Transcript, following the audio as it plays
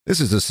This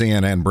is a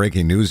CNN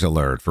breaking news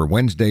alert for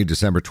Wednesday,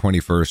 December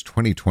 21st,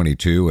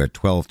 2022 at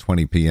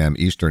 12:20 p.m.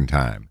 Eastern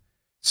Time.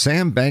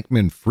 Sam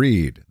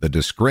Bankman-Fried, the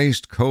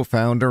disgraced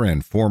co-founder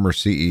and former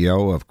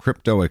CEO of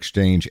crypto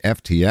exchange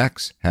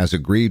FTX, has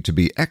agreed to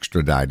be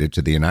extradited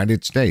to the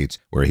United States,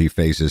 where he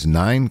faces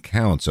 9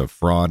 counts of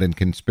fraud and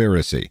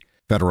conspiracy.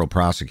 Federal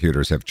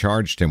prosecutors have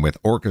charged him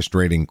with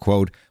orchestrating,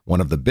 quote,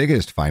 one of the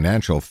biggest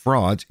financial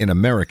frauds in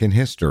American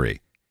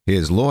history.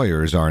 His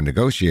lawyers are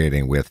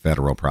negotiating with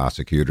federal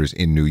prosecutors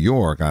in New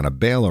York on a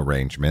bail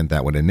arrangement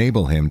that would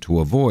enable him to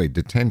avoid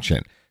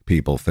detention,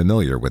 people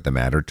familiar with the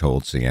matter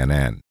told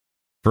CNN.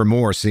 For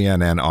more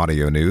CNN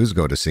audio news,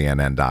 go to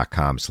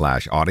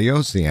cnn.com/audio,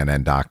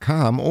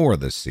 cnn.com, or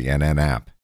the CNN app.